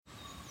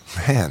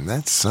Man,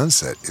 that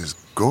sunset is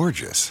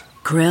gorgeous.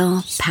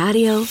 Grill,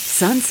 patio,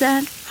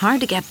 sunset.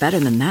 Hard to get better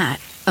than that.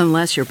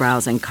 Unless you're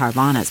browsing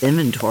Carvana's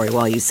inventory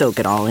while you soak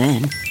it all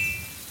in.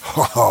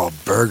 Oh,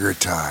 burger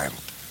time.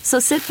 So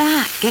sit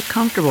back, get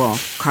comfortable.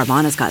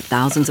 Carvana's got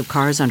thousands of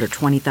cars under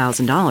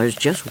 $20,000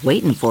 just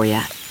waiting for you.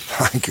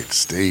 I could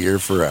stay here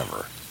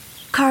forever.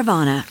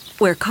 Carvana,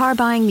 where car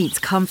buying meets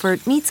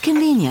comfort, meets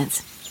convenience.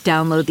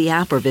 Download the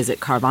app or visit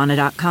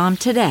Carvana.com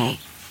today.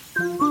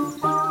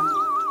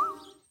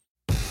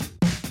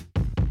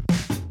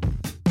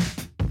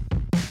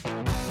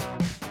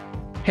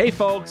 Hey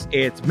folks,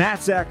 it's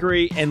Matt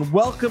Zachary, and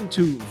welcome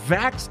to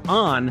VAX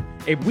On,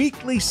 a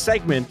weekly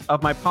segment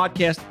of my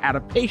podcast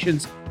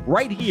Adaptations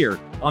right here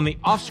on the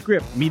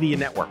Offscript Media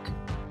Network.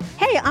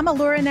 Hey, I'm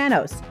Allura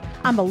Nanos.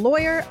 I'm a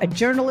lawyer, a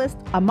journalist,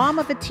 a mom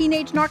of a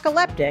teenage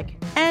narcoleptic,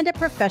 and a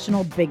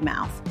professional big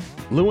mouth.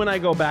 Lou and I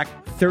go back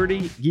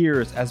 30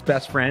 years as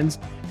best friends,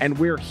 and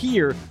we're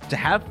here to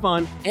have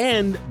fun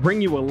and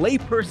bring you a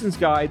layperson's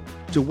guide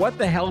to what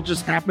the hell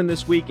just happened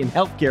this week in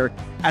healthcare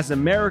as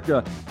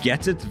America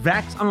gets its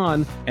vax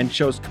on and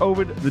shows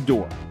COVID the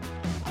door.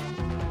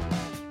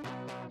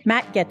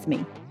 Matt gets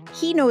me.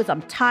 He knows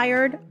I'm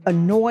tired,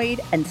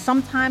 annoyed, and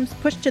sometimes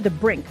pushed to the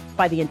brink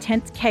by the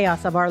intense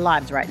chaos of our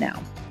lives right now.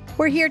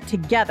 We're here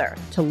together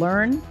to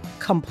learn,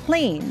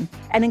 complain,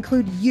 and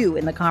include you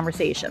in the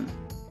conversation.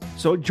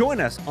 So join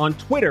us on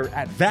Twitter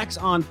at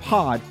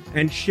VaxOnPod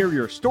and share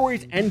your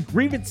stories and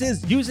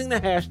grievances using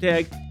the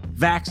hashtag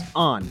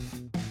VaxOn.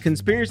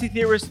 Conspiracy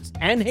theorists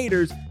and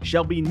haters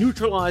shall be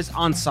neutralized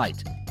on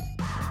site.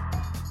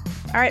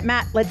 All right,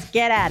 Matt, let's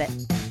get at it.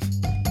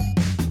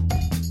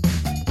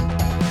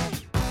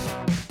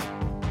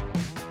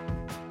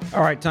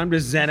 All right, time to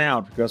zen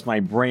out because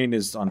my brain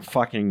is on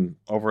fucking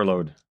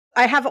overload.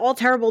 I have all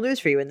terrible news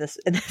for you in this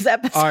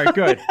episode. All right,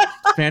 good.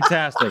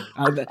 Fantastic.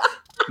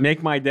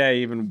 Make my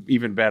day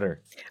even better.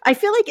 I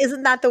feel like,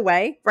 isn't that the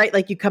way, right?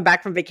 Like you come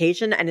back from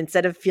vacation and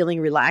instead of feeling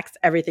relaxed,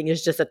 everything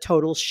is just a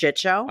total shit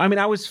show. I mean,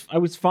 I was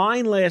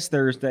fine last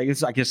Thursday.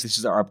 I guess this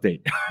is our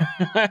update.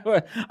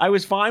 I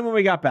was fine when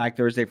we got back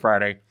Thursday,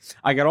 Friday.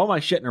 I got all my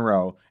shit in a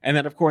row. And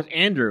then, of course,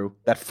 Andrew,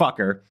 that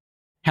fucker,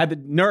 had the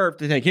nerve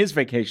to take his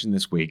vacation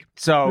this week.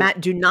 So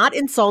Matt, do not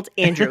insult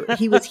Andrew.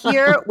 He was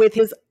here with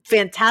his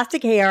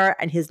fantastic hair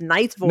and his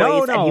nice voice.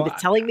 No. And he was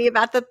telling me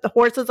about the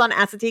horses on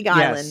Assateague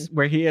Island. Yes,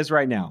 where he is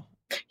right now.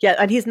 Yeah,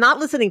 and he's not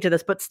listening to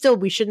this, but still,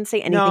 we shouldn't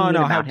say anything mean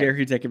about how him. dare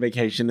he take a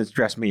vacation and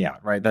stress me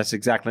out, right? That's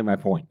exactly my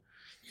point.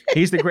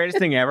 He's the greatest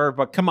thing ever,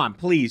 but come on,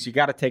 please, you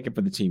got to take it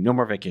for the team. No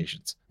more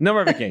vacations. No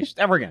more vacations,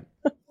 ever again.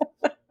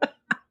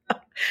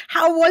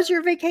 How was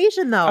your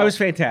vacation, though? It was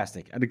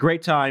fantastic. I had a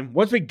great time.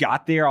 Once we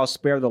got there, I'll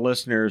spare the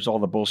listeners all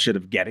the bullshit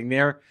of getting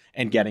there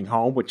and getting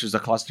home, which is a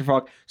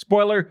clusterfuck.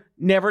 Spoiler,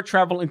 never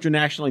travel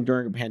internationally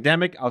during a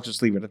pandemic. I'll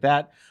just leave it at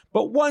that.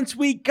 But once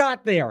we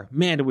got there,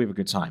 man, did we have a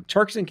good time.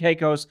 Turks and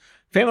Caicos,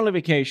 family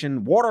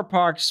vacation, water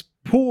parks,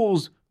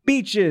 pools,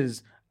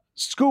 beaches,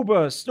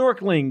 scuba,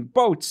 snorkeling,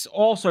 boats,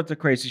 all sorts of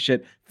crazy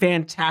shit.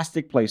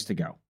 Fantastic place to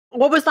go.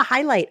 What was the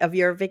highlight of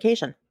your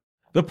vacation?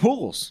 The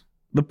pools.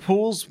 The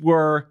pools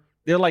were...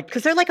 They're like,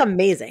 because they're like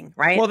amazing,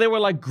 right? Well, they were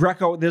like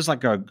Greco. There's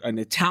like an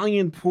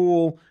Italian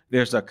pool.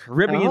 There's a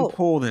Caribbean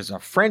pool. There's a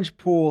French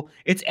pool.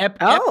 It's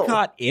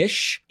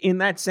Epcot-ish in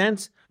that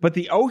sense. But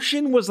the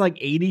ocean was like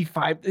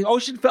 85. The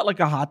ocean felt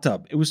like a hot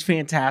tub. It was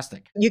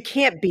fantastic. You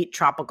can't beat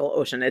tropical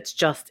ocean. It's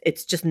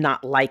just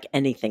not like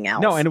anything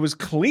else. No, and it was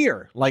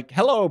clear. Like,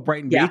 hello,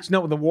 Brighton Beach.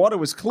 No, the water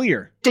was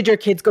clear. Did your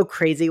kids go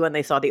crazy when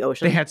they saw the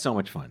ocean? They had so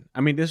much fun.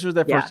 I mean, this was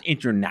their first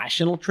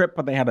international trip,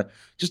 but they had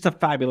just a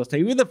fabulous day.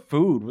 Even the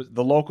food,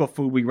 the local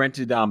food. We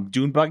rented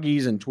dune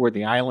buggies and toured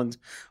the island.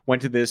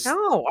 Went to this.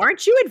 Oh,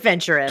 aren't you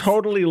adventurous?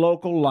 Totally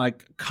local,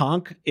 like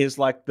conch is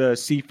like the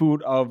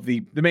seafood of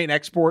the main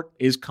export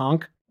is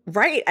conch.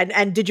 Right.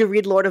 And did you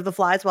read Lord of the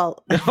Flies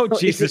while... Oh,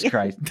 Jesus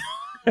Christ.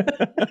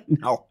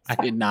 No, I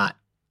did not.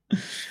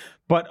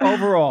 But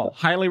overall,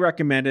 highly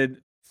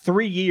recommended.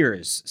 3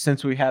 years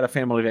since we had a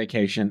family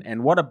vacation.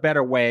 And what a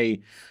better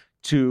way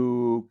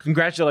to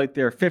congratulate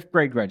their 5th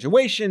grade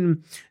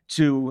graduation,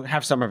 to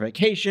have summer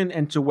vacation,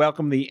 and to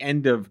welcome the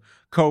end of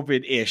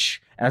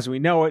COVID-ish as we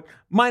know it.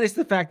 Minus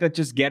the fact that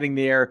just getting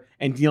there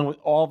and dealing with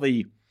all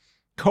the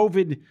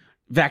COVID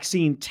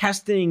vaccine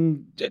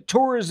testing,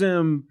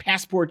 tourism,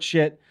 passport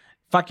shit,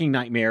 fucking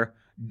nightmare.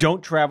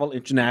 Don't travel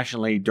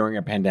internationally during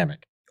a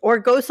pandemic. Or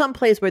go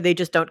someplace where they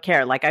just don't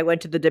care. Like I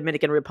went to the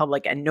Dominican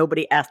Republic and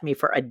nobody asked me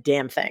for a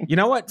damn thing. You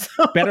know what?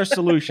 Better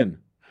solution.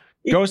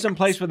 Go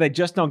someplace where they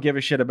just don't give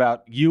a shit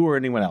about you or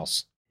anyone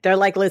else. They're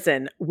like,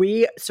 listen,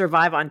 we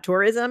survive on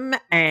tourism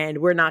and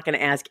we're not going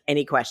to ask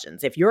any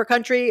questions. If your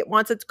country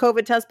wants its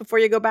COVID test before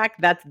you go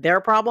back, that's their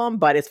problem.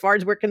 But as far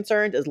as we're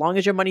concerned, as long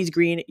as your money's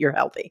green, you're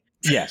healthy.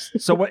 Yes.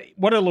 So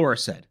what Allura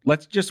said,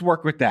 let's just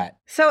work with that.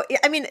 So,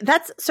 I mean,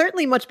 that's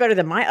certainly much better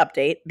than my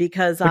update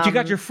because... But you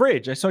got your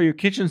fridge. I saw your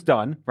kitchen's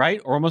done, right?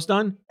 Or almost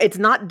done? It's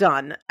not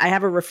done. I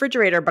have a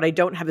refrigerator, but I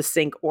don't have a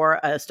sink or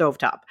a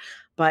stovetop.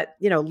 But,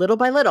 little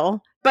by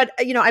little. But,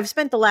 I've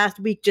spent the last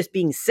week just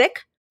being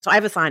sick. So I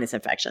have a sinus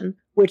infection,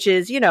 which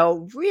is,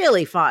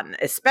 really fun,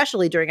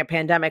 especially during a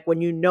pandemic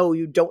when you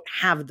don't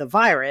have the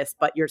virus,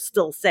 but you're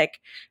still sick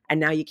and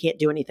now you can't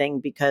do anything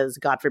because,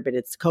 God forbid,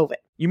 it's COVID.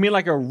 You mean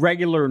like a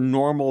regular,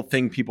 normal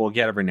thing people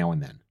get every now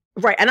and then?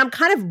 Right. And I'm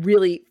kind of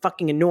really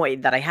fucking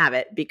annoyed that I have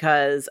it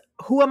because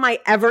who am I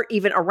ever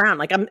even around?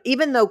 Like,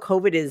 even though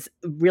COVID is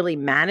really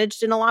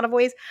managed in a lot of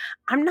ways,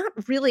 I'm not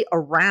really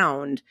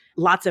around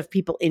lots of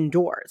people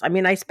indoors. I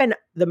mean, I spend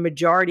the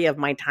majority of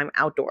my time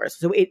outdoors.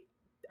 So it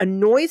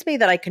annoys me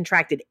that I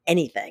contracted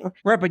anything.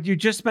 Right. But you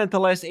just spent the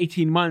last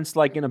 18 months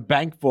like in a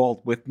bank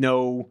vault with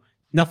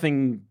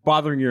nothing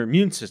bothering your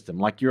immune system.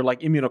 Like you're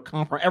like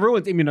immunocompromised.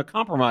 Everyone's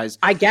immunocompromised.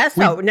 I guess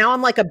so. Now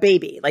I'm like a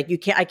baby. Like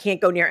I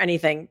can't go near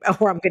anything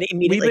or I'm going to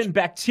immediately. We've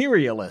been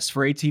bacterialess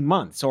for 18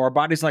 months. So our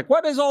body's like,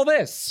 what is all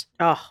this?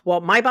 Oh,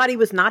 well, my body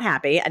was not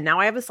happy. And now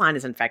I have a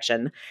sinus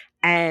infection.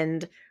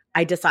 And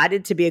I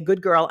decided to be a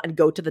good girl and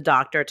go to the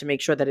doctor to make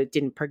sure that it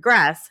didn't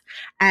progress.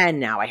 And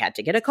now I had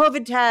to get a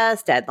COVID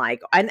test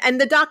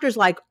and the doctor's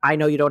like, I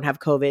know you don't have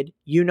COVID.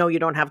 You know you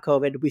don't have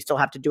COVID. We still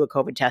have to do a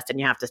COVID test and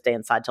you have to stay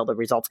inside till the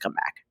results come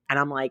back. And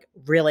I'm like,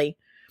 really?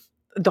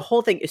 The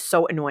whole thing is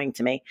so annoying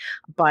to me,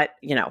 but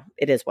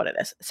it is what it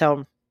is.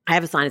 So I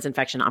have a sinus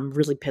infection. I'm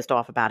really pissed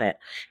off about it.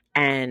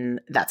 And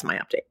that's my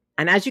update.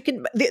 And as you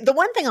can, the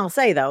one thing I'll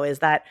say, though, is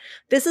that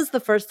this is the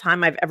first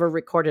time I've ever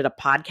recorded a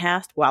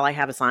podcast while I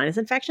have a sinus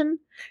infection.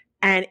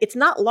 And it's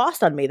not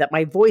lost on me that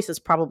my voice is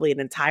probably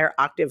an entire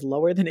octave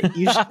lower than it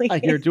usually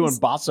is. You're doing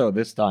basso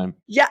this time.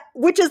 Yeah,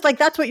 which is like,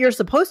 that's what you're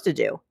supposed to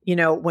do.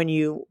 When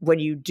you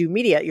do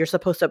media, you're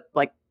supposed to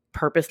like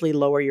purposely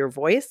lower your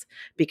voice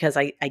because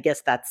I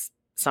guess that's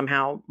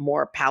somehow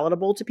more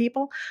palatable to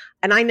people.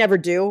 And I never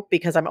do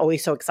because I'm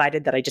always so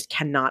excited that I just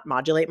cannot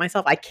modulate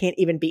myself. I can't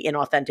even be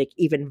inauthentic,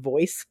 even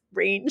voice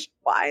range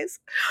wise.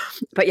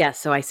 But yeah,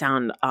 so I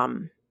sound,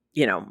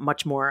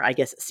 much more, I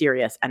guess,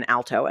 serious and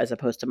alto as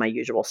opposed to my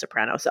usual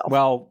soprano self.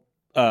 Well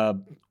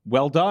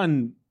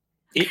done,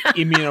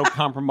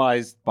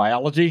 immunocompromised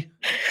biology.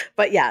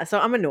 But yeah, so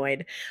I'm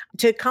annoyed.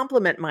 To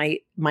complement my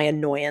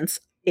annoyance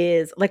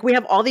is like we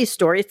have all these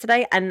stories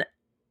today and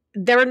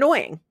they're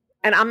annoying.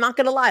 And I'm not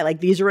going to lie, like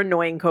these are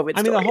annoying COVID stories.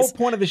 I mean, the whole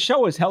point of the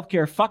show is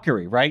healthcare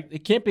fuckery, right?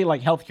 It can't be like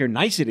healthcare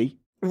nicety.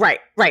 Right.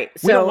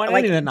 So, we don't want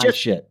any of that nice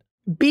shit.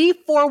 Be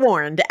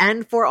forewarned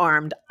and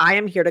forearmed. I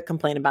am here to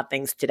complain about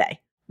things today.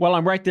 Well,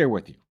 I'm right there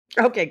with you.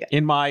 Okay, good.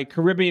 In my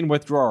Caribbean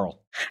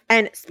withdrawal.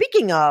 And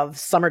speaking of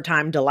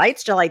summertime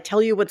delights, shall I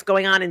tell you what's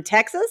going on in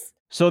Texas?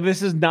 So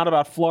this is not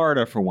about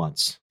Florida for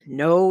once.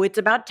 No, it's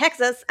about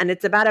Texas, and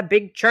it's about a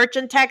big church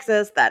in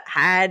Texas that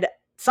had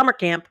summer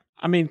camp.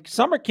 I mean,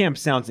 summer camp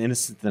sounds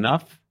innocent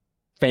enough.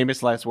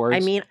 Famous last words.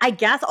 I mean, I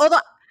guess, although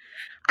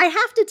I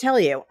have to tell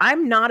you,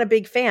 I'm not a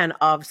big fan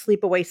of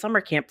sleepaway summer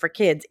camp for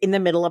kids in the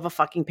middle of a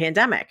fucking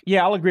pandemic.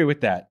 Yeah, I'll agree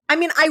with that. I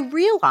mean, I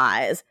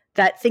realize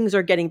that things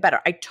are getting better.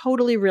 I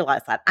totally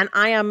realize that. And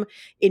I am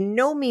in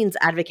no means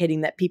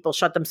advocating that people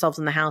shut themselves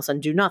in the house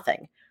and do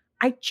nothing.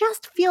 I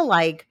just feel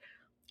like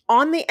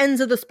on the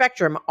ends of the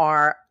spectrum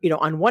are,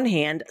 on one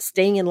hand,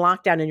 staying in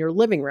lockdown in your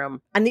living room,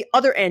 and the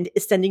other end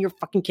is sending your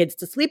fucking kids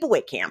to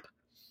sleepaway camp,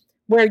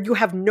 where you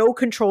have no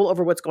control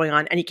over what's going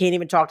on, and you can't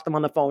even talk to them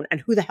on the phone,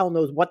 and who the hell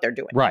knows what they're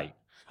doing. Right.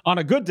 On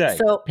a good day.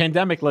 So,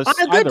 pandemic-less.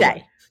 On a good day.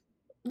 Way.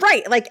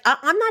 Right. Like,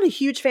 I'm not a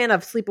huge fan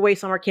of sleepaway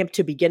summer camp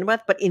to begin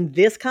with, but in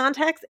this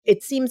context,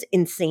 it seems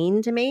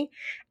insane to me.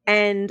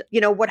 And,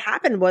 what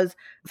happened was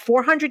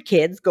 400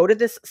 kids go to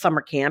this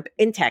summer camp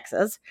in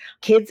Texas,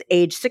 kids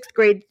age 6th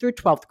grade through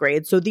 12th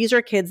grade. So these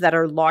are kids that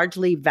are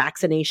largely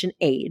vaccination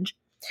age.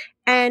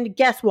 And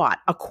guess what?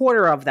 A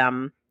quarter of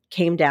them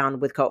came down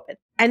with COVID.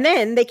 And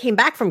then they came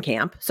back from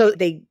camp. So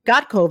they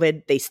got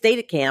COVID, they stayed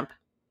at camp.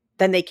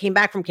 Then they came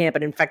back from camp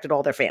and infected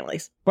all their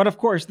families. But of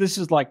course, this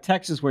is like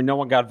Texas where no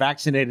one got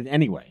vaccinated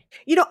anyway.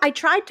 I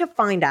tried to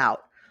find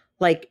out,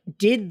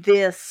 did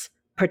this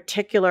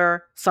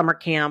particular summer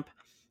camp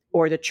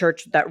or the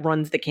church that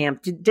runs the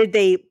camp, did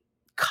they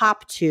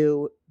cop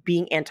to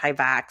being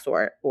anti-vax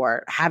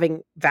or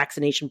having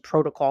vaccination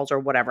protocols or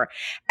whatever?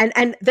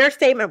 And their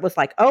statement was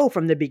like, oh,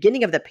 from the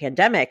beginning of the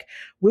pandemic,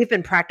 we've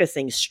been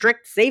practicing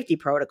strict safety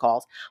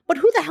protocols. But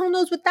who the hell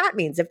knows what that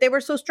means? If they were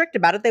so strict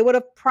about it, they would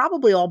have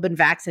probably all been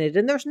vaccinated.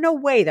 And there's no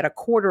way that a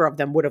quarter of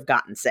them would have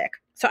gotten sick.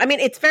 So, I mean,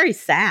 it's very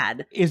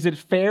sad. Is it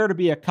fair to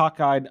be a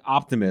cockeyed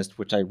optimist,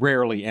 which I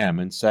rarely am,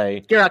 and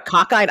say... You're a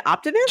cockeyed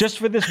optimist? Just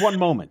for this one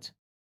moment.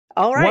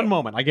 All right. One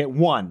moment. I get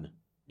one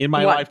in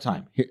my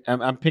lifetime. Here,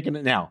 I'm picking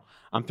it now.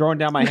 I'm throwing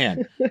down my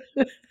hand.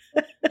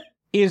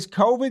 Is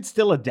COVID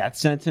still a death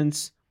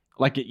sentence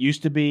like it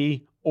used to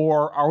be?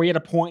 Or are we at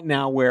a point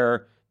now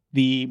where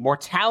the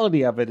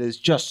mortality of it is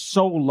just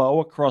so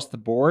low across the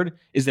board?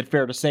 Is it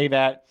fair to say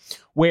that?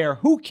 Where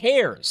who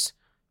cares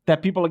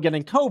that people are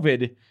getting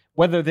COVID,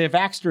 whether they're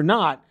vaxxed or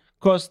not,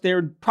 because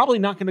they're probably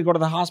not going to go to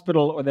the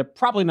hospital or they're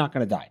probably not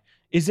going to die?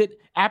 Is it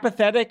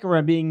apathetic or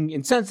I'm being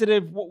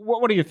insensitive?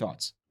 What are your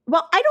thoughts?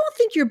 Well, I don't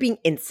think you're being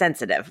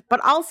insensitive, but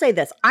I'll say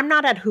this. I'm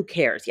not at who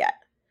cares yet.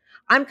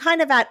 I'm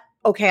kind of at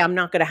okay, I'm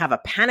not going to have a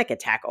panic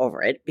attack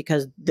over it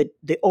because the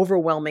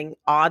overwhelming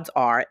odds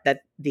are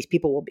that these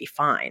people will be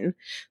fine.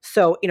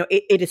 So,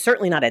 it is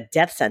certainly not a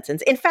death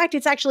sentence. In fact,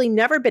 it's actually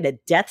never been a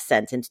death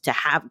sentence to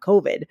have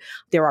COVID.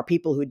 There are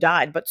people who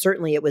died, but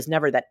certainly it was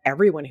never that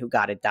everyone who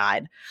got it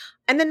died.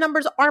 And the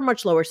numbers are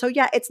much lower. So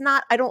yeah,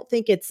 I don't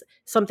think it's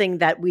something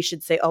that we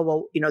should say, oh,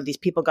 well, these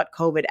people got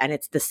COVID and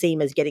it's the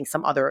same as getting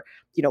some other,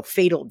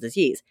 fatal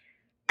disease.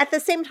 At the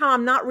same time,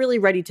 I'm not really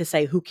ready to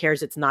say, who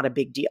cares? It's not a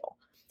big deal.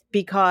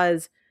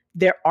 Because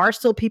there are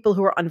still people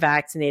who are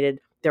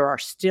unvaccinated. There are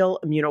still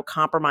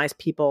immunocompromised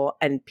people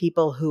and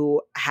people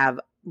who have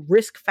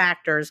risk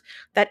factors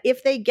that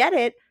if they get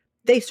it,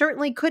 they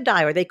certainly could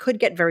die or they could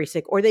get very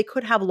sick or they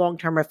could have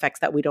long-term effects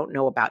that we don't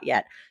know about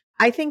yet.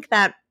 I think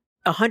that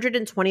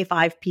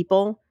 125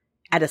 people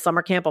at a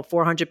summer camp of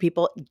 400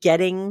 people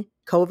getting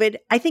COVID,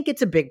 I think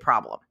it's a big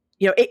problem.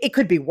 It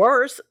could be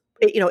worse.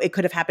 It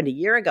could have happened a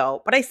year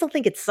ago, but I still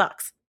think it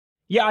sucks.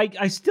 Yeah,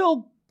 I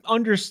still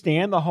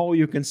understand the whole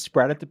you can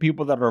spread it to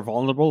people that are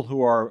vulnerable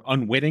who are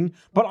unwitting,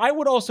 but I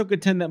would also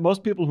contend that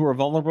most people who are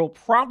vulnerable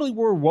probably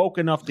were woke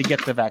enough to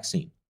get the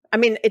vaccine. I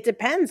mean, it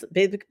depends.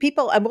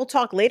 People, and we'll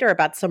talk later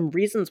about some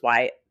reasons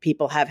why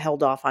people have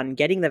held off on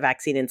getting the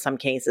vaccine in some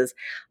cases.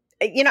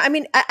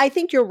 I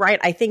think you're right.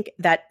 I think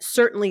that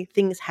certainly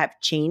things have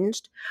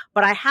changed,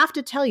 but I have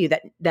to tell you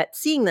that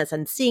seeing this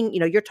and seeing,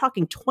 you're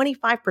talking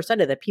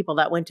 25% of the people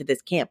that went to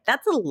this camp,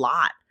 that's a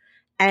lot.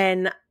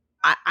 And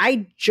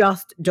I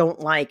just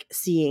don't like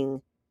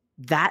seeing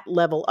that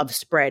level of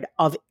spread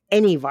of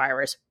any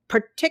virus,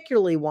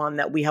 particularly one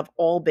that we have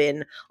all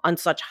been on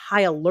such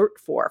high alert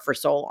for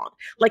so long.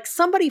 Like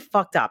somebody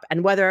fucked up,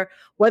 and whether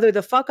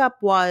the fuck up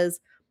was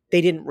they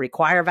didn't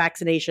require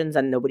vaccinations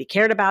and nobody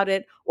cared about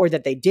it, or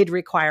that they did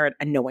require it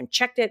and no one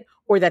checked it,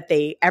 or that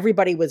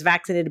everybody was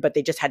vaccinated but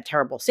they just had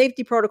terrible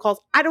safety protocols.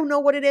 I don't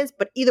know what it is,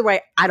 but either way,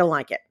 I don't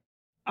like it.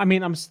 I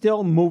mean, I'm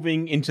still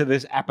moving into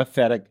this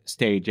apathetic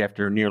stage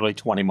after nearly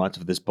 20 months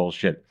of this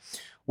bullshit,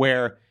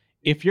 where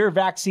if you're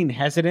vaccine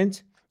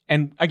hesitant,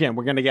 and again,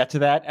 we're going to get to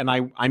that, and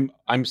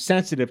I'm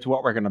sensitive to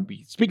what we're going to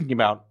be speaking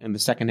about in the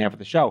second half of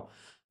the show,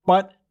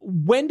 but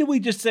when do we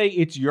just say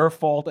it's your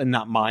fault and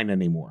not mine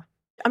anymore?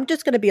 I'm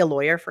just going to be a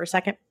lawyer for a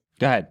second.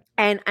 Go ahead.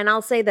 And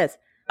I'll say this.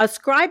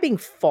 Ascribing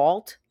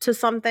fault to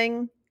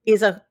something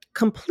is a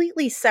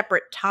completely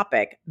separate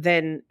topic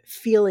than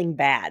feeling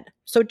bad.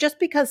 So just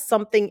because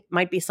something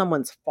might be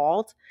someone's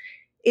fault,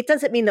 it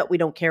doesn't mean that we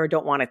don't care or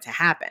don't want it to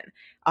happen.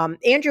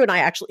 Andrew and I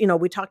actually,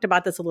 we talked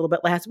about this a little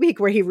bit last week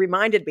where he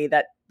reminded me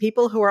that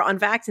people who are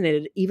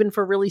unvaccinated, even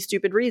for really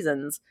stupid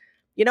reasons,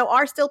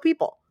 are still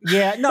people.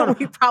 Yeah, no.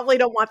 We probably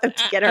don't want them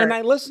to get hurt. And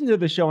I listened to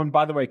the show, and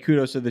by the way,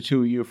 kudos to the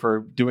two of you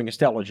for doing a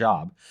stellar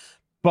job.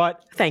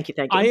 But thank you.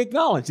 I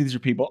acknowledge these are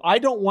people. I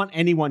don't want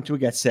anyone to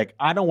get sick.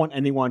 I don't want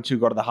anyone to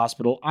go to the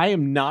hospital. I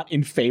am not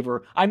in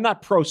favor. I'm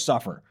not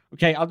pro-suffer.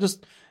 Okay, I'll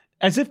just,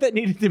 as if that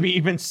needed to be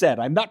even said,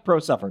 I'm not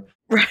pro-suffer.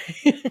 Right.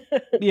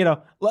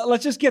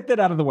 Let's just get that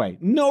out of the way.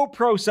 No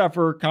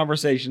pro-suffer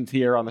conversations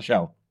here on the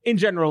show in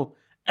general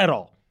at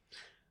all.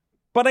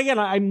 But again,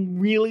 I'm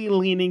really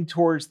leaning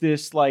towards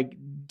this like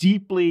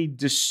deeply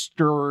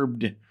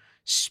disturbed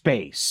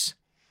space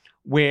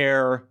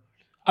where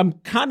I'm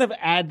kind of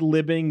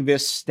ad-libbing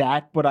this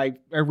stat, but I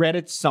read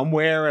it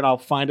somewhere and I'll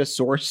find a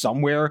source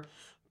somewhere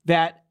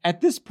that at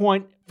this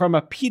point, from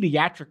a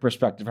pediatric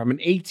perspective, from an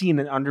 18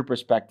 and under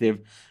perspective,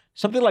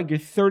 something like you're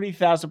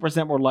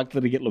 30,000% more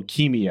likely to get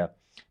leukemia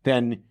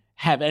than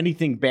have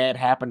anything bad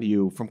happen to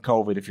you from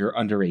COVID if you're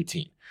under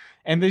 18.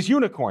 And there's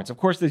unicorns. Of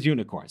course, there's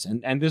unicorns.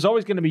 And there's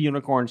always going to be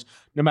unicorns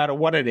no matter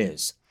what it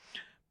is.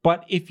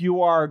 But if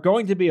you are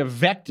going to be a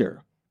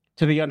vector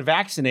to the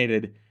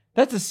unvaccinated,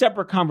 that's a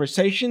separate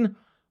conversation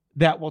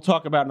that we'll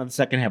talk about in the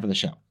second half of the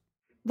show.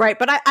 Right.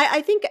 But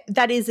I think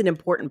that is an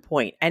important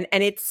point. And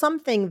it's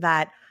something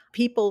that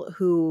people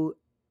who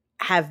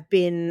have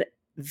been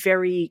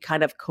very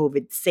kind of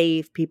COVID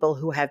safe, people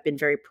who have been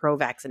very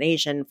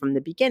pro-vaccination from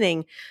the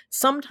beginning,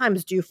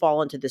 sometimes do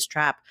fall into this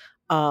trap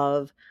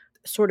of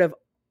sort of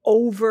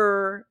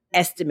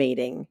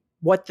overestimating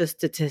what the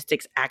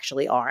statistics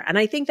actually are. And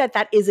I think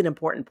that is an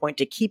important point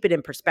to keep it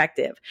in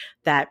perspective,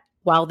 that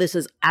while this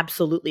is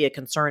absolutely a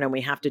concern and we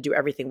have to do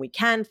everything we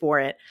can for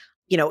it,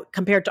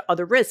 compared to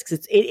other risks,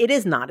 it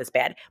is not as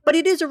bad. But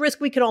it is a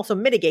risk we can also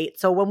mitigate.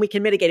 So when we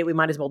can mitigate it, we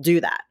might as well do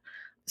that.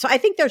 So I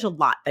think there's a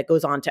lot that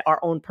goes on to our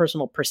own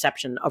personal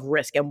perception of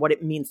risk and what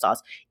it means to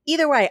us.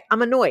 Either way,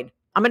 I'm annoyed.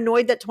 I'm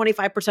annoyed that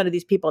 25% of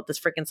these people at this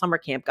freaking summer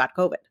camp got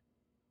COVID.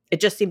 It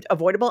just seemed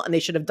avoidable and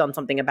they should have done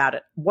something about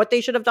it. What they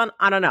should have done,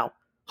 I don't know.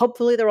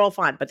 Hopefully they're all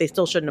fine, but they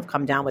still shouldn't have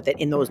come down with it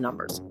in those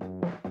numbers.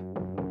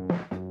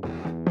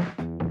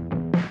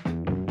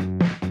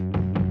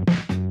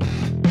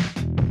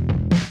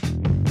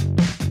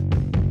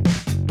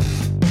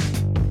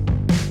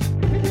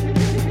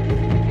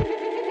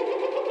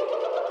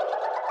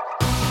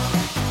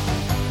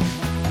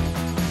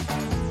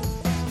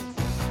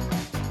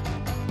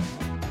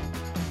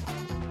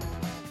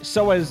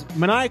 So as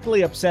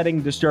maniacally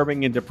upsetting,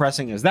 disturbing, and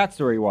depressing as that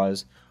story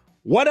was,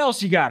 what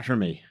else you got for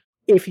me?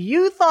 If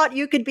you thought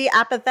you could be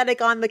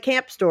apathetic on the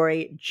camp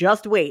story,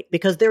 just wait,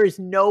 because there is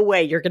no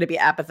way you're going to be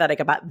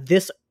apathetic about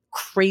this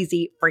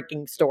crazy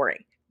freaking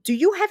story. Do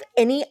you have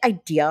any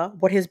idea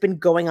what has been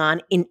going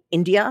on in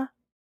India?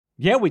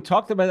 Yeah, we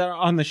talked about that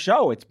on the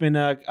show. It's been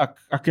a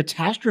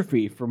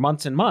catastrophe for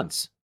months and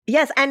months.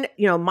 Yes, and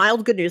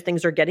mild good news,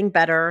 things are getting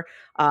better.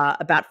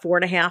 About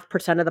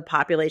 4.5% of the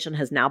population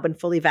has now been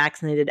fully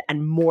vaccinated,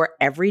 and more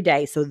every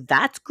day. So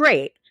that's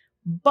great.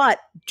 But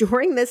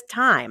during this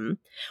time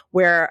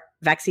where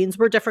vaccines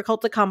were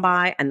difficult to come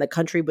by and the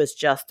country was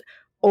just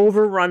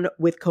overrun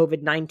with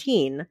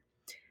COVID-19,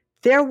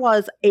 there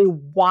was a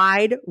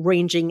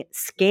wide-ranging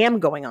scam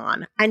going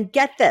on. And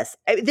get this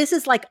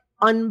is like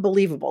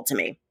unbelievable to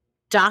me.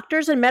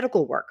 Doctors and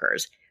medical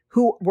workers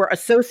who were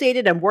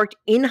associated and worked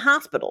in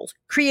hospitals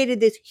created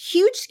this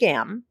huge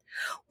scam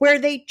where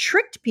they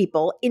tricked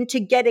people into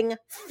getting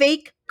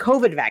fake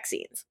COVID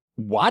vaccines.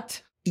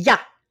 What? Yeah.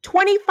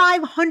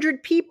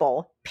 2,500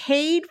 people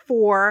paid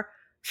for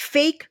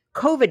fake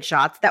COVID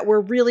shots that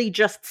were really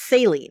just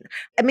saline.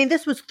 I mean,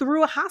 this was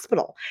through a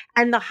hospital,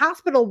 and the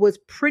hospital was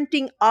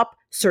printing up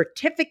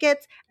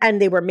certificates and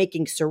they were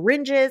making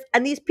syringes,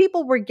 and these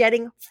people were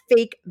getting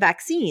fake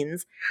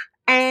vaccines,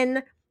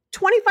 and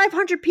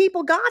 2,500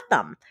 people got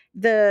them.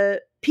 The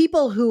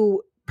people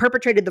who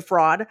perpetrated the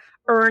fraud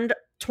earned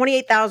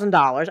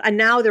 $28,000, and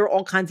now there are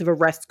all kinds of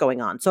arrests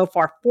going on. So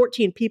far,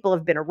 14 people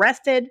have been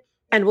arrested,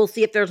 and we'll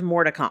see if there's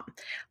more to come.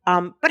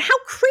 But how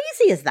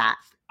crazy is that?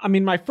 I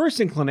mean, my first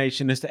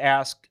inclination is to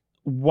ask,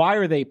 why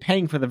are they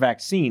paying for the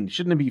vaccine?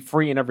 Shouldn't it be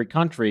free in every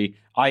country?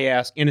 I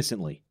ask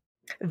innocently.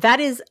 That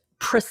is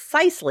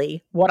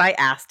precisely what I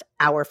asked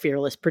our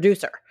fearless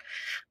producer.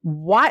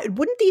 Why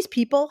wouldn't these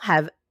people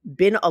have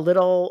been a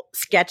little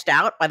sketched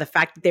out by the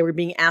fact that they were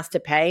being asked to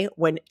pay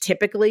when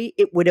typically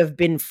it would have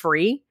been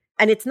free?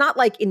 And it's not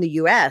like in the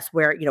US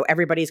where,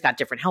 everybody's got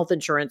different health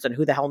insurance and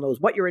who the hell knows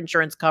what your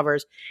insurance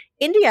covers.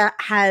 India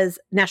has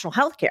national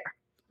health care.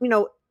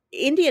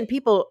 Indian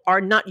people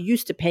are not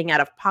used to paying out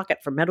of pocket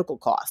for medical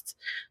costs.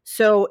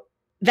 So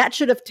that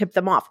should have tipped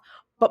them off.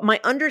 But my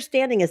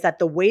understanding is that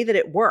the way that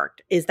it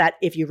worked is that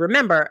if you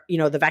remember,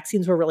 the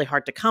vaccines were really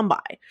hard to come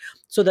by.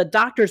 So the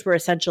doctors were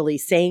essentially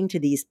saying to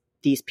these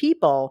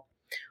people,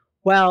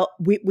 well,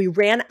 we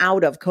ran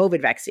out of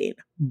COVID vaccine,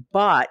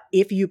 but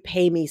if you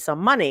pay me some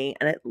money,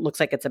 and it looks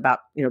like it's about,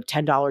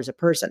 $10 a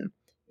person,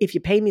 if you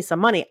pay me some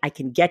money, I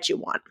can get you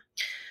one.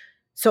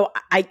 So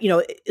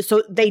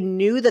so they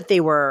knew that they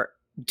were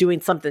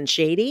doing something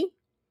shady,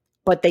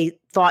 but they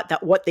thought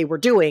that what they were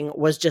doing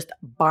was just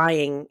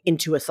buying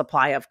into a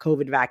supply of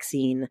COVID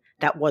vaccine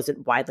that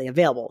wasn't widely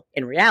available.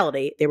 In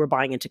reality, they were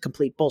buying into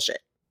complete bullshit.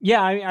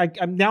 Yeah,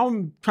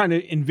 I'm trying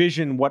to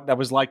envision what that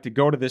was like to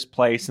go to this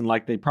place, and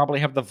they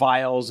probably have the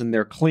vials and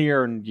they're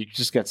clear and you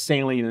just get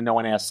saline and no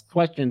one asks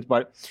questions.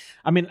 But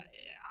I mean,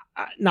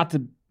 not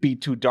to be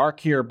too dark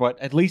here, but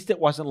at least it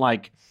wasn't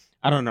like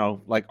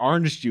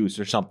orange juice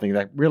or something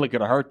that really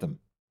could have hurt them.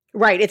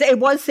 Right. It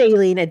was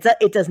saline.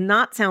 It does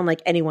not sound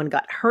like anyone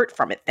got hurt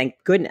from it. Thank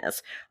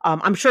goodness.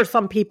 I'm sure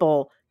some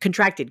people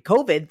contracted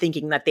COVID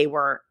thinking that they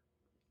were,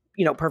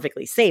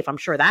 perfectly safe. I'm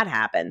sure that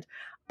happened.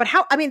 But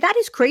that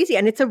is crazy.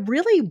 And it's a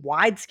really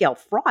wide scale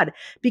fraud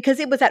because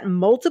it was at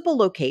multiple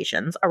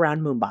locations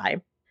around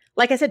Mumbai.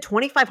 Like I said,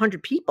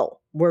 2,500 people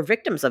were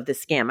victims of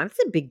this scam. It's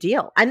a big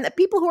deal. And the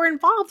people who were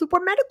involved were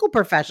medical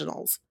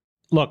professionals.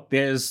 Look,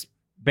 there's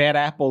bad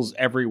apples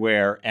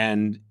everywhere.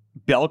 And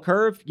bell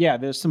curve, yeah,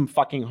 there's some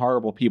fucking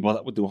horrible people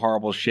that would do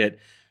horrible shit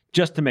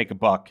just to make a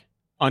buck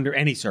under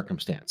any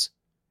circumstance.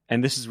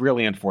 And this is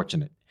really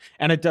unfortunate.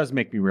 And it does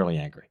make me really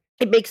angry.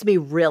 It makes me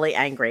really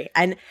angry.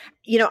 And,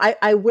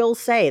 I will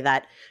say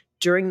that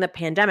during the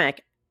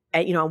pandemic,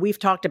 we've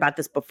talked about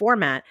this before,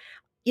 Matt,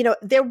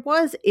 there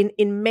was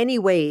in many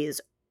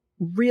ways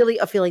really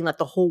a feeling that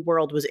the whole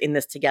world was in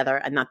this together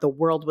and that the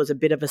world was a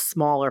bit of a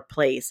smaller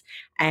place.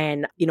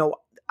 And,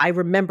 I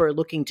remember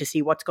looking to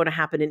see what's going to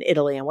happen in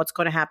Italy and what's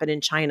going to happen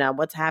in China,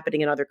 what's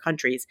happening in other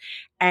countries.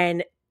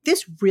 And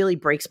this really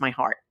breaks my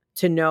heart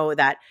to know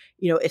that,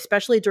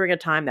 especially during a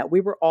time that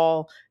we were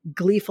all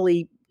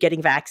gleefully getting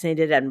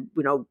vaccinated and,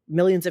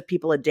 millions of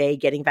people a day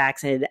getting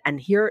vaccinated. And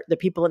here, the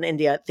people in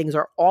India, things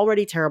are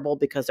already terrible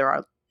because there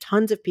are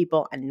tons of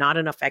people and not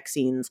enough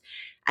vaccines.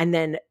 And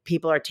then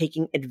people are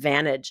taking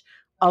advantage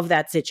of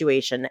that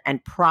situation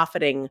and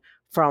profiting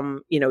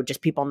from,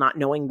 just people not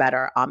knowing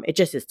better. It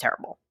just is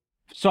terrible.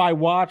 So I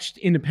watched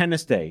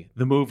Independence Day,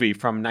 the movie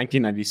from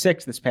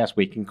 1996 this past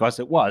weekend, because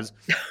it was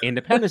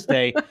Independence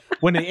Day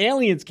when the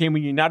aliens came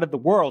and united the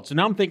world. So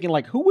now I'm thinking,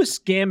 who was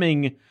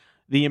scamming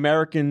the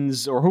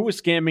Americans or who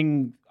was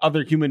scamming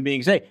other human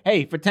beings?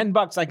 Hey, for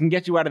 $10, I can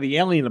get you out of the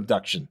alien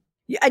abduction.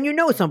 Yeah,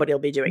 and somebody will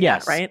be doing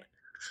that, right?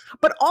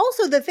 But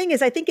also the thing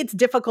is, I think it's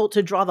difficult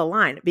to draw the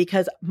line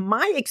because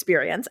my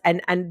experience,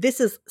 and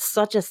this is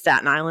such a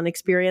Staten Island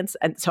experience,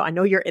 and so I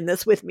know you're in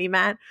this with me,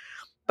 Matt,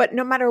 but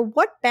no matter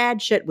what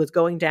bad shit was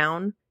going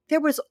down,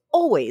 there was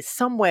always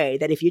some way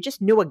that if you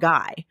just knew a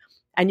guy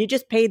and you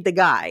just paid the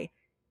guy,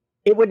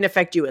 it wouldn't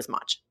affect you as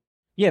much.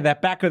 Yeah,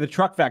 that back of the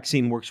truck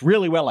vaccine works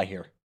really well, I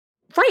hear.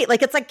 Right.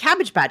 Like, it's like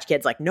Cabbage Patch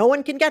Kids. Like, no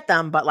one can get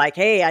them, but like,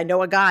 hey, I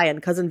know a guy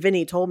and Cousin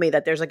Vinny told me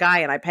that there's a guy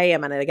and I pay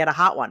him and I get a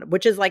hot one,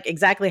 which is like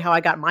exactly how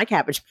I got my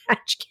Cabbage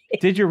Patch Kid.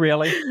 Did you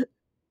really?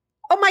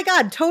 Oh my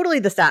God. Totally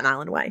the Staten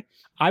Island way.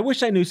 I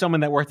wish I knew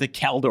someone that worked at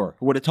Caldor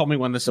who would have told me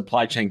when the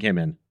supply chain came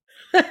in.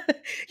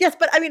 Yes,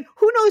 but I mean,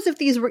 who knows if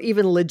these were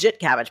even legit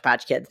Cabbage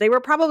Patch Kids? They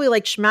were probably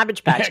like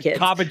Schmabbage Patch Kids.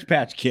 Cabbage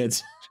Patch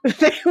Kids.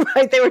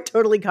 Right, they were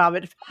totally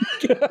Cabbage Patch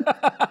Kids.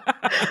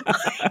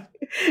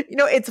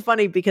 It's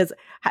funny because,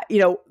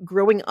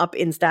 growing up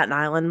in Staten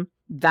Island,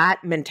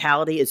 that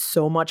mentality is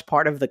so much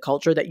part of the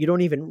culture that you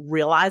don't even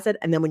realize it.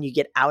 And then when you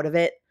get out of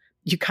it,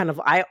 you kind of,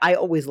 I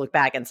always look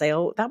back and say,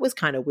 oh, that was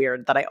kind of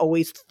weird that I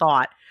always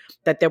thought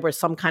that there was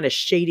some kind of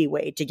shady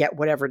way to get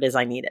whatever it is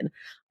I needed.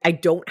 I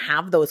don't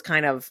have those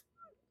kind of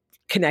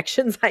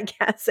connections, I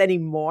guess,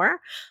 anymore.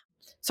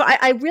 So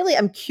I really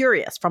am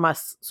curious from a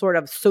sort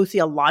of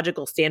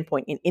sociological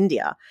standpoint in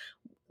India.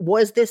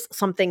 Was this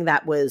something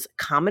that was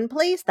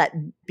commonplace, that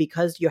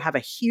because you have a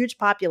huge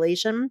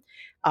population,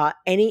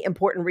 any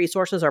important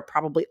resources are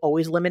probably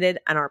always limited?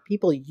 And are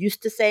people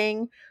used to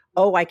saying,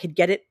 oh, I could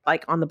get it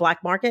like on the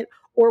black market?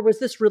 Or was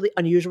this really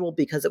unusual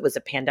because it was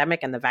a pandemic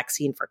and the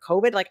vaccine for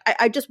COVID? Like,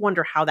 I just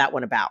wonder how that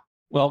went about.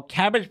 Well,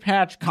 Cabbage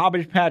Patch,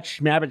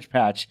 Schmabbage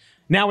Patch.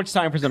 Now it's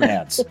time for some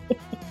ads.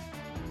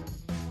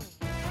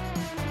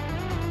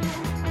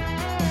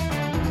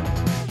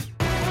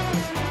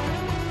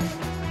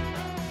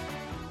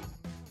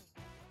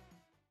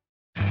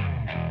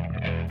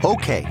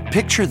 Okay,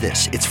 picture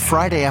this. It's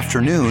Friday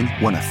afternoon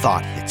when a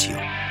thought hits you.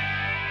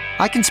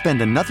 I can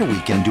spend another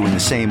weekend doing the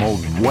same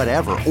old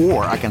whatever,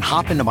 or I can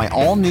hop into my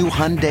all-new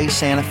Hyundai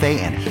Santa Fe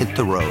and hit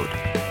the road.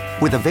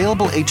 With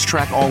available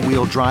H-Track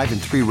all-wheel drive and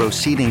 3-row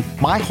seating,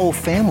 my whole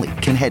family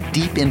can head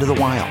deep into the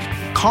wild.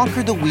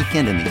 Conquer the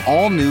weekend in the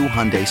all-new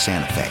Hyundai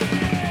Santa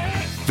Fe.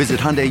 Visit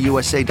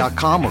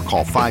HyundaiUSA.com or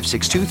call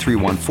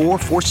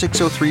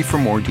 562-314-4603 for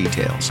more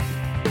details.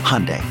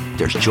 Hyundai,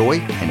 there's joy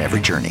in every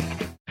journey.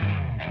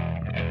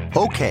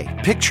 Okay,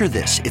 picture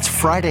this. It's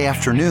Friday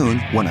afternoon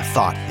when a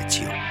thought hits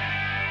you.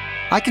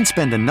 I can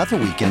spend another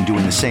weekend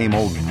doing the same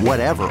old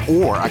whatever,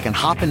 or I can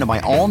hop into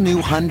my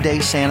all-new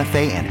Hyundai Santa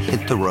Fe and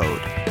hit the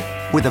road.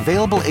 With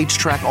available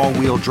H-Track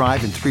all-wheel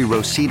drive and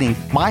 3-row seating,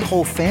 my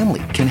whole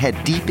family can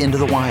head deep into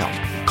the wild.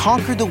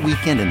 Conquer the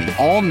weekend in the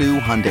all-new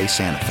Hyundai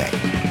Santa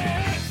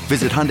Fe.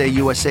 Visit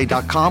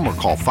HyundaiUSA.com or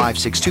call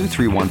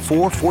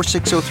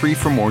 562-314-4603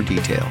 for more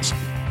details.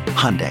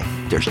 Hyundai,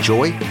 there's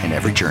joy in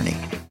every journey.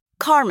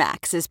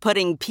 CarMax is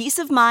putting peace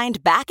of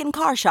mind back in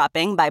car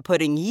shopping by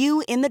putting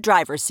you in the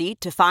driver's seat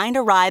to find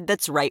a ride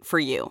that's right for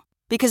you.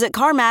 Because at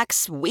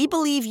CarMax, we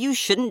believe you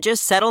shouldn't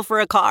just settle for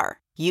a car.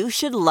 You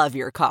should love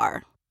your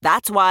car.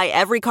 That's why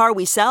every car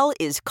we sell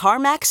is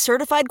CarMax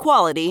certified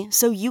quality,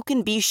 so you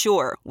can be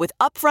sure with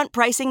upfront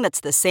pricing that's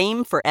the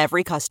same for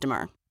every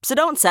customer. So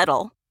don't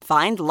settle.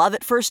 Find love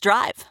at first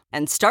drive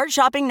and start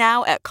shopping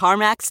now at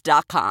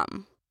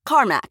CarMax.com.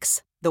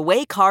 CarMax, the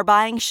way car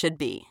buying should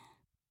be.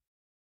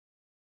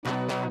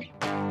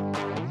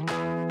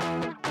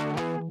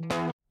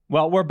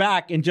 Well, we're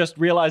back and just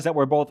realized that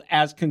we're both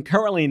as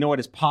concurrently annoyed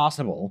as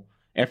possible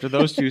after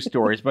those two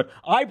stories. But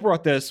I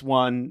brought this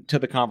one to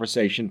the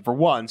conversation for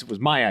once. It was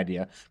my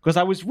idea because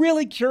I was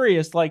really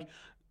curious. Like,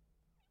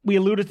 we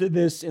alluded to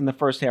this in the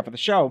first half of the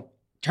show.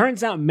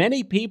 Turns out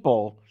many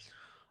people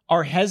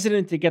are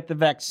hesitant to get the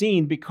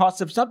vaccine because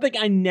of something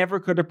I never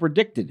could have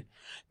predicted.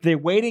 They're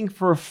waiting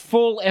for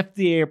full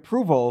FDA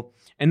approval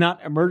and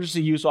not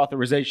emergency use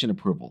authorization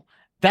approval.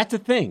 That's a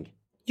thing.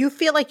 You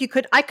feel like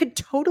I could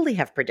totally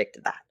have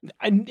predicted that.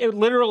 And it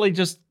literally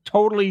just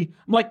totally,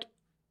 I'm like,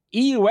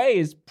 EUA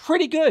is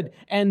pretty good.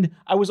 And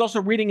I was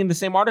also reading in the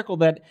same article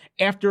that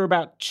after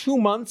about 2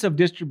 months of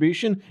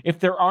distribution, if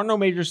there are no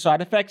major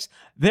side effects,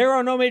 there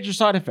are no major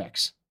side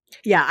effects.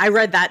 Yeah, I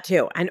read that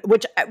too. And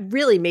which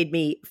really made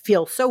me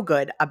feel so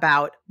good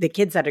about the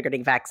kids that are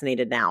getting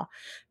vaccinated now,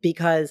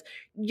 because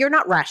you're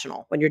not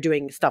rational when you're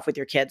doing stuff with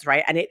your kids,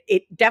 right? And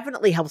it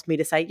definitely helps me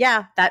to say,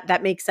 yeah,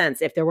 that makes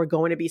sense. If there were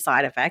going to be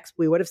side effects,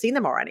 we would have seen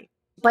them already.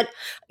 But,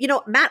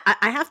 Matt,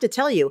 I have to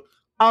tell you,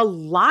 a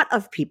lot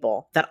of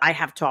people that I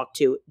have talked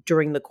to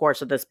during the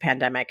course of this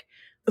pandemic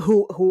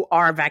who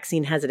are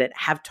vaccine hesitant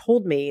have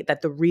told me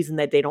that the reason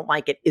that they don't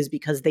like it is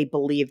because they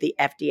believe the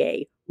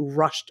FDA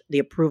rushed the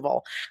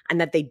approval and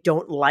that they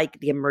don't like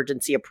the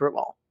emergency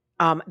approval.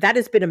 That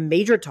has been a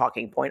major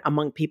talking point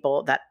among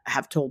people that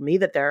have told me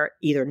that they're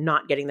either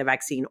not getting the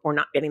vaccine or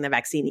not getting the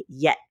vaccine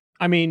yet.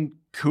 I mean,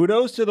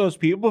 kudos to those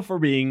people for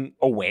being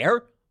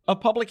aware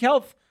of public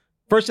health,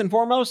 first and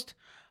foremost.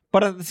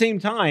 But at the same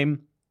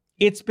time,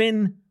 it's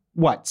been,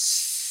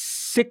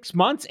 6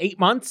 months, 8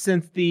 months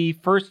since the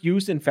first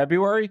use in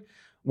February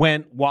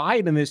went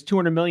wide, and there's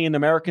 200 million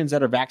Americans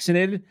that are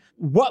vaccinated.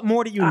 What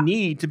more do you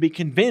need to be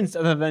convinced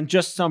other than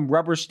just some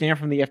rubber stamp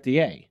from the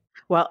FDA?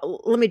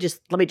 Well, let me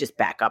just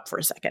back up for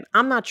a second.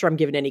 I'm not sure I'm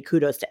giving any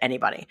kudos to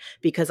anybody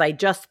because I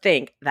just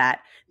think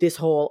that this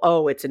whole,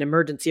 oh, it's an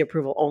emergency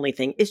approval only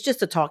thing is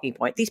just a talking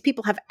point. These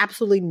people have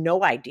absolutely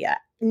no idea,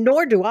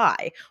 nor do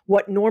I,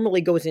 what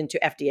normally goes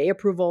into FDA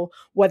approval,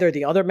 whether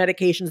the other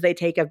medications they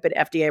take have been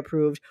FDA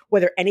approved,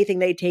 whether anything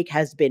they take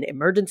has been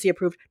emergency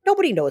approved.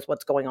 Nobody knows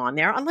what's going on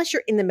there unless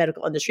you're in the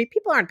medical industry.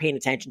 People aren't paying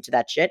attention to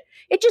that shit.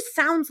 It just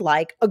sounds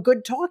like a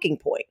good talking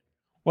point.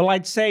 Well,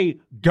 I'd say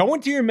go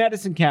into your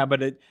medicine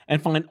cabinet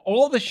and find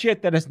all the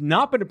shit that has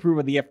not been approved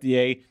by the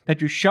FDA that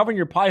you shove in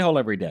your pie hole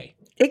every day.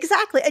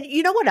 Exactly. And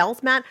you know what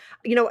else, Matt?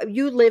 You know,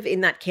 you live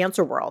in that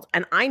cancer world.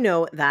 And I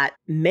know that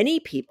many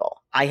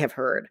people I have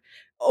heard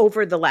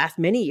over the last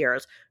many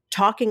years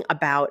talking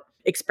about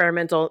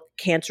experimental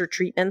cancer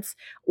treatments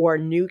or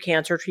new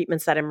cancer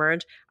treatments that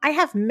emerge. I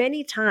have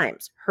many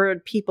times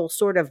heard people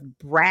sort of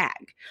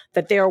brag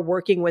that they are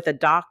working with a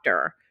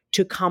doctor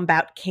to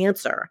combat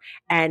cancer.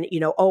 And, you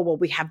know, oh, well,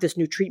 we have this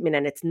new treatment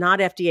and it's not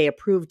FDA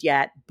approved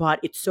yet, but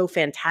it's so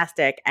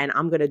fantastic. And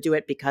I'm going to do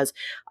it because,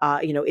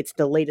 it's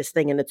the latest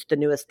thing and it's the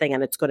newest thing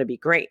and it's going to be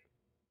great.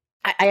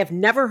 I have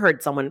never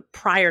heard someone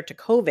prior to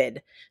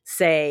COVID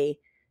say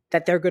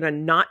that they're going to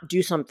not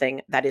do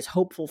something that is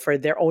hopeful for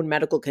their own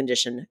medical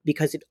condition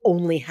because it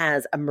only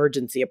has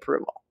emergency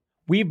approval.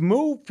 We've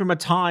moved from a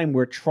time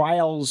where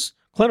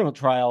clinical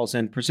trials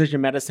and precision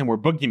medicine were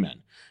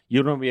boogeymen.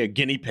 You don't want to be a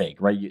guinea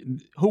pig, right?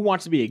 Who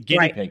wants to be a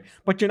guinea pig?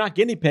 But you're not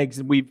guinea pigs.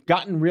 And we've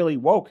gotten really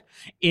woke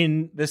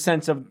in the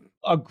sense of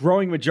a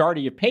growing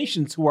majority of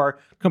patients who are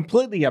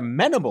completely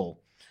amenable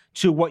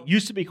to what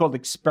used to be called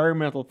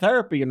experimental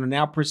therapy and are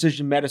now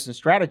precision medicine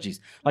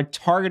strategies, like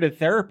targeted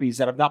therapies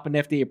that have not been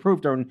FDA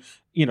approved or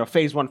in,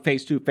 phase 1,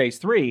 phase 2, phase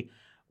 3.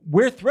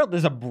 We're thrilled.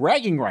 There's a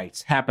bragging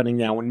rights happening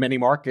now in many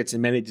markets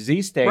and many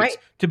disease states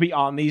to be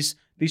on these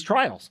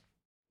trials.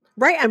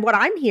 Right. And what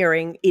I'm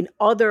hearing in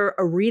other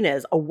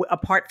arenas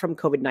apart from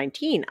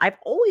COVID-19, I've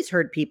always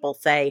heard people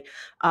say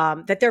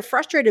that they're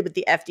frustrated with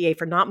the FDA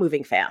for not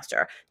moving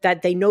faster,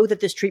 that they know that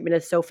this treatment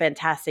is so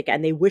fantastic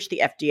and they wish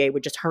the FDA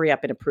would just hurry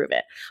up and approve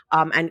it,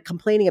 and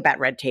complaining about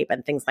red tape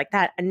and things like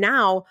that. And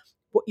now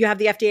you have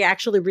the FDA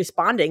actually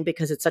responding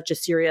because it's such a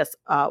serious,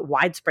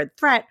 widespread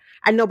threat,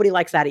 and nobody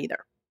likes that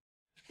either.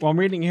 Well, I'm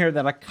reading here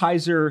that a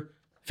Kaiser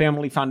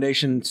Family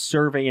Foundation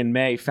survey in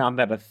May found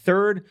that a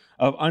third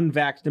of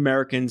unvaxxed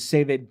Americans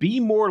say they'd be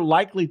more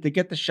likely to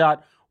get the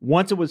shot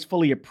once it was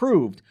fully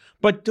approved.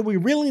 But do we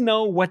really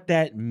know what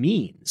that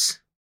means?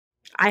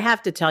 I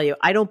have to tell you,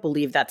 I don't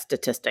believe that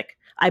statistic.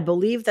 I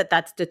believe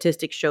that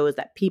statistic shows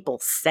that people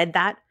said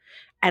that.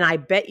 And I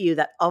bet you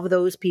that of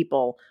those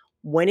people,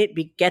 when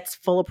it gets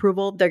full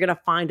approval, they're going to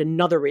find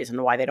another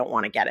reason why they don't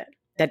want to get it.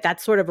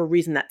 That's sort of a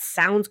reason that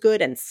sounds good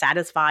and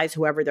satisfies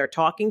whoever they're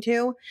talking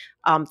to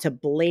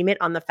blame it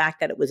on the fact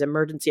that it was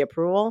emergency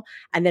approval.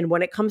 And then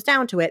when it comes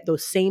down to it,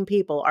 those same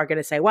people are going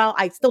to say, well,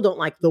 I still don't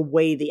like the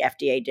way the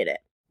FDA did it.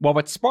 Well,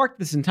 what sparked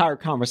this entire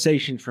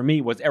conversation for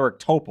me was Eric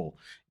Topol.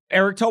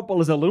 Eric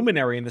Topol is a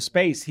luminary in the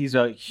space. He's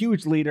a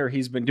huge leader.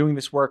 He's been doing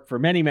this work for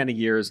many, many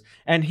years.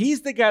 And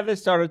he's the guy that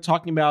started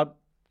talking about,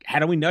 how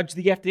do we nudge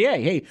the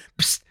FDA? Hey,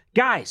 psst,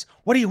 guys,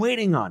 what are you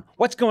waiting on?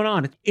 What's going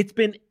on? It's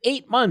been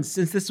 8 months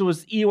since this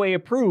was EUA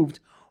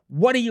approved.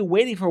 What are you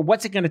waiting for?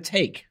 What's it going to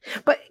take?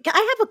 But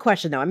I have a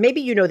question, though, and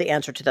maybe you know the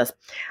answer to this.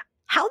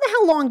 How the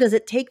hell long does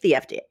it take the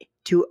FDA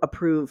to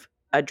approve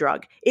a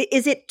drug?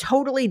 Is it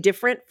totally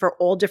different for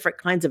all different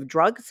kinds of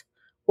drugs?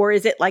 Or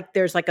is it like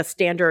there's like a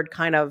standard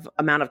kind of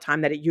amount of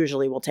time that it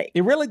usually will take?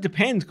 It really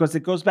depends because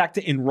it goes back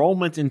to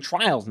enrollment in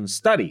trials and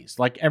studies.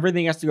 Like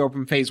everything has to go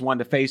from phase 1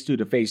 to phase 2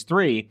 to phase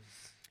 3.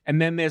 And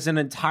then there's an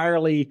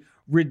entirely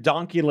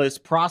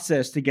redonkulous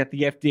process to get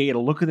the FDA to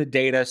look at the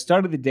data,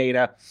 study the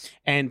data,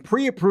 and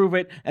pre-approve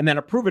it, and then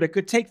approve it. It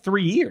could take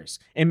 3 years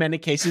in many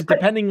cases,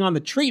 depending on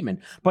the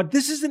treatment. But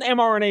this is an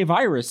mRNA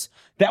virus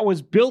that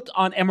was built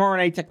on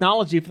mRNA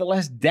technology for the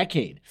last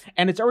decade.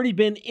 And it's already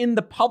been in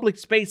the public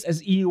space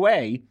as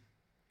EUA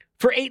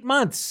for 8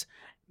 months.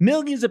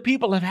 Millions of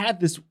people have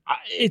had this.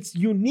 It's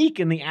unique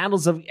in the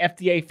annals of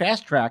FDA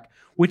Fast Track,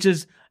 which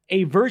is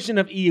a version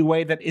of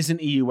EUA that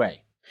isn't EUA.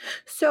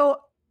 So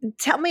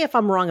tell me if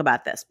I'm wrong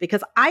about this,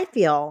 because I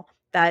feel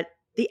that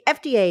the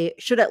FDA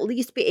should at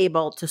least be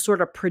able to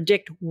sort of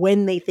predict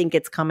when they think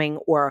it's coming,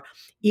 or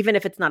even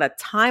if it's not a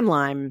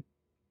timeline,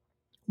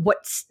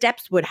 what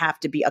steps would have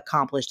to be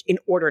accomplished in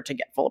order to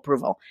get full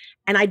approval.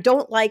 And I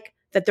don't like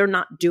that they're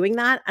not doing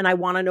that, and I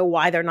want to know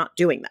why they're not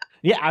doing that.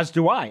 Yeah, as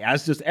do I,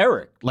 as does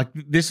Eric. Like,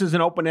 this is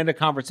an open-ended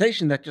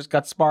conversation that just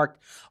got sparked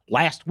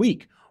last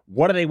week.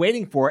 What are they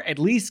waiting for? At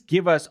least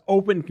give us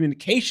open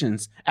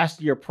communications as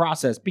to your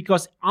process.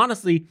 Because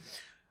honestly,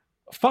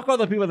 fuck all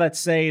the people that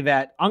say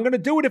that I'm going to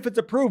do it if it's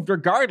approved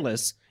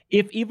regardless.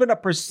 If even a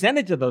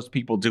percentage of those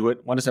people do it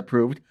when it's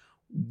approved,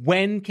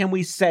 when can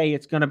we say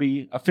it's going to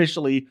be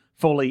officially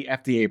fully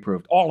FDA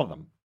approved? All of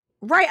them.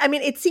 Right. I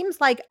mean, it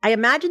seems like, I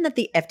imagine that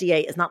the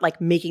FDA is not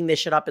like making this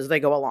shit up as they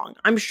go along.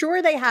 I'm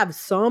sure they have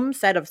some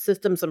set of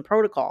systems and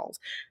protocols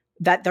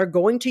that they're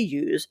going to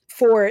use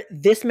for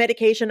this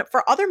medication,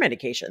 for other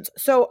medications.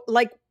 So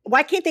like,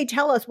 why can't they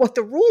tell us what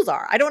the rules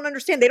are? I don't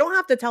understand. They don't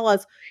have to tell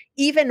us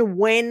even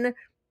when,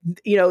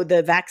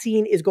 the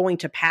vaccine is going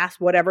to pass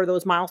whatever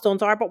those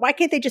milestones are, but why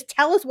can't they just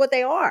tell us what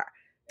they are?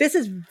 This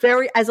is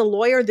as a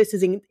lawyer, this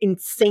is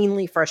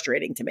insanely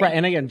frustrating to me. Right.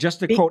 And again, just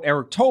to quote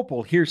Eric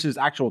Topol, here's his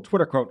actual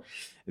Twitter quote.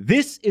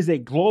 "This is a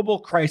global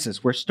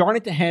crisis. We're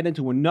starting to head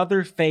into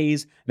another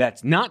phase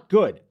that's not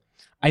good.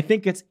 I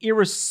think it's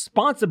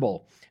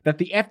irresponsible that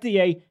the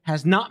FDA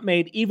has not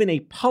made even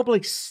a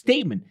public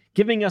statement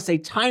giving us a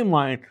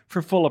timeline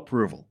for full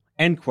approval."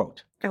 End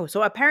quote. Oh,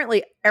 so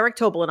apparently Eric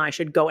Topol and I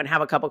should go and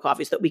have a cup of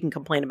coffee so that we can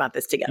complain about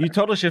this together. You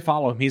totally should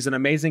follow him. He's an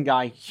amazing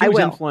guy, huge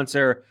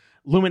influencer,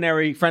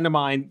 luminary, friend of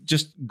mine,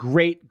 just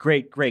great,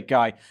 great, great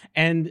guy.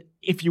 And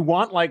if you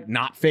want like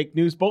not fake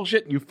news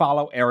bullshit, you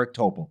follow Eric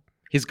Topol,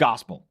 his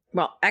gospel.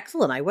 Well,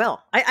 excellent. I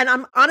will.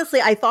 I'm honestly,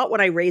 I thought when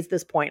I raised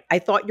this point, I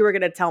thought you were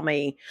going to tell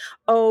me,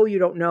 oh, you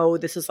don't know.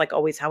 This is like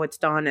always how it's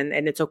done.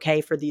 And it's okay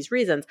for these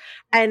reasons.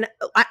 And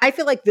I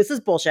feel like this is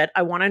bullshit.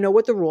 I want to know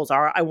what the rules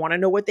are. I want to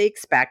know what they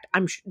expect.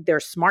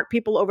 There's smart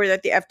people over there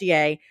at the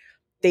FDA.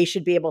 They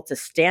should be able to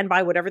stand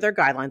by whatever their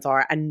guidelines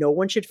are. And no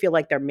one should feel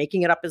like they're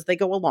making it up as they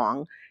go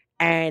along.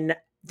 And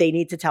they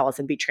need to tell us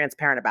and be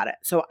transparent about it.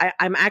 So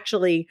I'm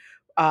actually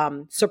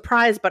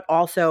surprised, but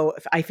also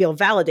I feel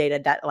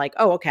validated that like,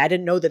 oh, okay, I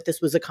didn't know that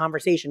this was a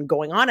conversation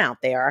going on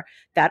out there,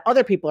 that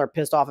other people are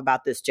pissed off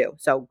about this too.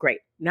 So great.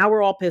 Now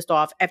we're all pissed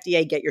off.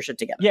 FDA, get your shit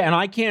together. Yeah, and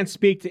I can't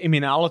speak to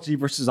immunology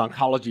versus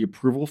oncology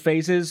approval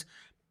phases.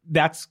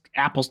 That's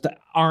apples to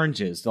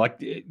oranges. Like,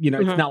 it's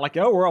not like,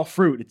 oh, we're all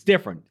fruit. It's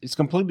different. It's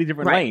completely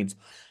different lanes.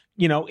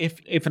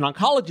 If an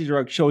oncology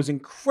drug shows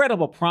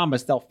incredible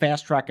promise, they'll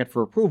fast track it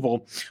for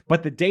approval.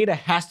 But the data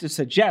has to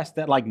suggest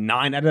that like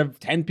 9 out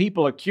of 10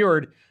 people are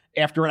cured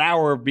after an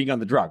hour of being on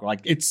the drug. Like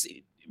it's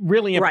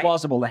really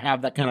implausible to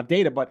have that kind of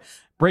data, but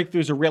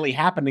breakthroughs are really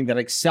happening that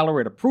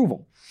accelerate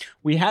approval.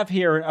 We have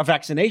here a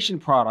vaccination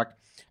product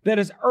that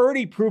is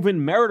already proven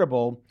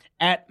meritable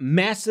at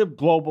massive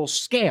global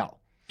scale.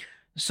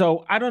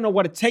 So I don't know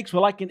what it takes.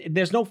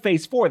 There's no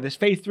phase 4. There's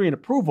phase 3 and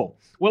approval.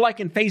 We're like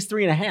in phase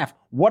 3.5.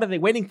 What are they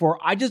waiting for?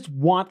 I just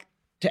want,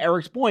 to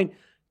Eric's point,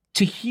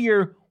 to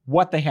hear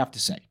what they have to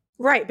say.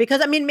 Right.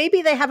 Because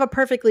maybe they have a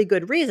perfectly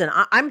good reason.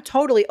 I'm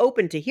totally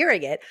open to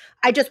hearing it.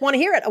 I just want to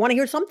hear it. I want to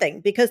hear something,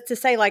 because to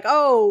say like,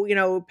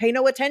 oh, pay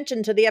no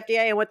attention to the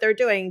FDA and what they're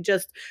doing,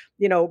 just,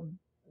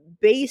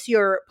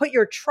 put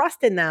your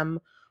trust in them.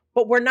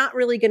 But we're not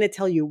really going to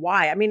tell you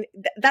why.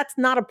 That's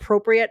not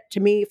appropriate to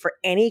me for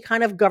any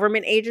kind of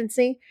government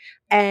agency,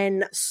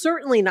 and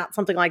certainly not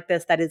something like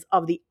this that is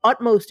of the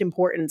utmost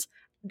importance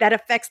that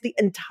affects the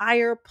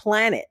entire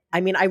planet.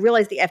 I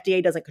realize the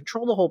FDA doesn't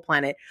control the whole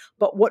planet,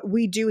 but what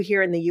we do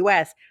here in the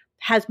US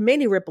has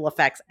many ripple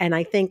effects. And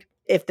I think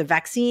if the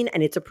vaccine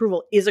and its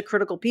approval is a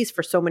critical piece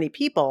for so many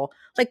people,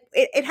 like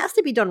it has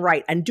to be done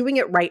right. And doing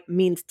it right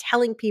means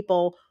telling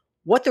people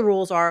what the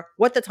rules are,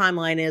 what the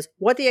timeline is,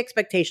 what the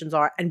expectations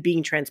are, and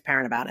being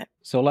transparent about it.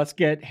 So let's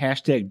get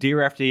hashtag Dear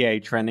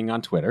FDA trending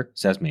on Twitter,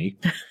 says me.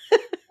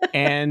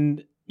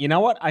 And you know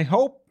what? I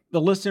hope the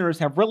listeners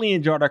have really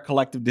enjoyed our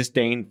collective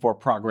disdain for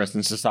progress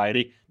in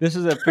society. This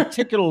is a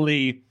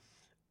particularly,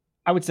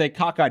 I would say,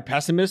 cockeyed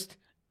pessimist,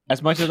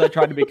 as much as I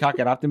tried to be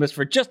cockeyed optimist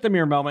for just a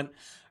mere moment.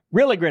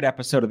 Really great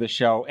episode of the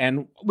show.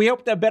 And we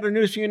hope to have better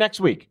news for you next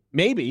week.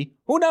 Maybe.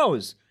 Who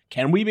knows?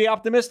 Can we be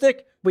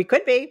optimistic? We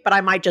could be, but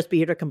I might just be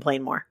here to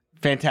complain more.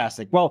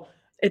 Fantastic. Well,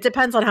 it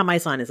depends on how my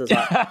sinuses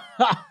are.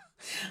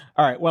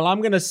 All right. Well, I'm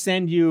going to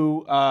send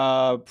you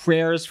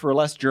prayers for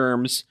less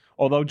germs.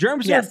 Although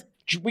germs,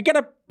 we got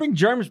to bring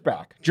germs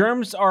back.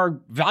 Germs are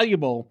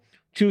valuable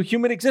to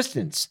human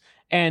existence.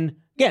 And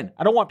again,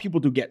 I don't want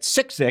people to get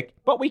sick,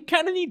 but we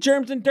kind of need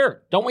germs and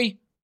dirt, don't we?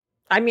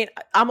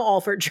 I'm all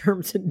for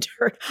germs and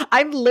dirt.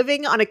 I'm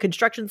living on a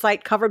construction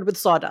site covered with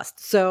sawdust.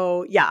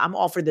 So yeah, I'm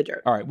all for the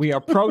dirt. All right. We are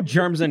pro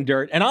germs and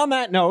dirt. And on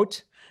that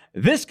note,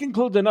 this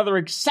concludes another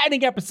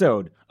exciting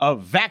episode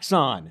of VAX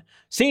On.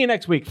 See you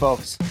next week,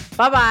 folks.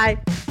 Bye-bye.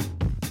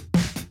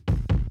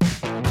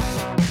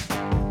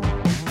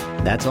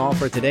 That's all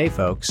for today,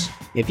 folks.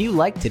 If you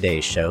like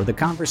today's show, the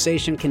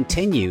conversation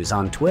continues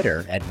on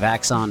Twitter at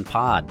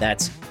VaxOnPod.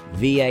 That's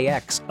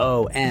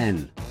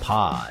VAXON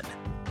Pod.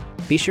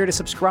 Be sure to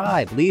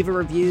subscribe, leave a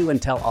review,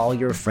 and tell all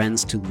your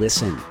friends to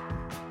listen.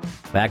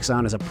 VAX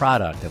On is a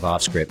product of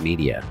Offscript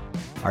Media.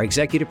 Our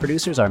executive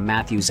producers are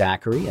Matthew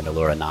Zachary and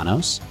Alora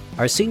Nanos.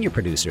 Our senior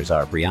producers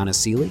are Brianna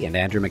Seeley and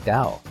Andrew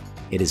McDowell.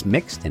 It is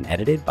mixed and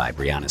edited by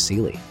Brianna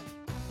Seeley.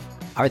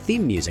 Our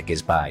theme music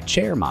is by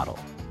Chair Model.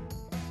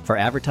 For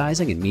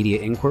advertising and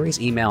media inquiries,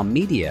 email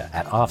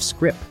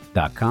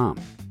media@offscript.com.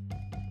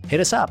 Hit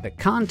us up at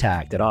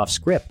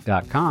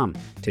contact@offscript.com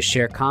to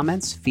share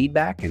comments,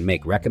 feedback, and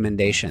make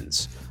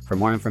recommendations. For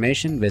more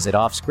information, visit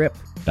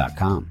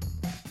offscript.com.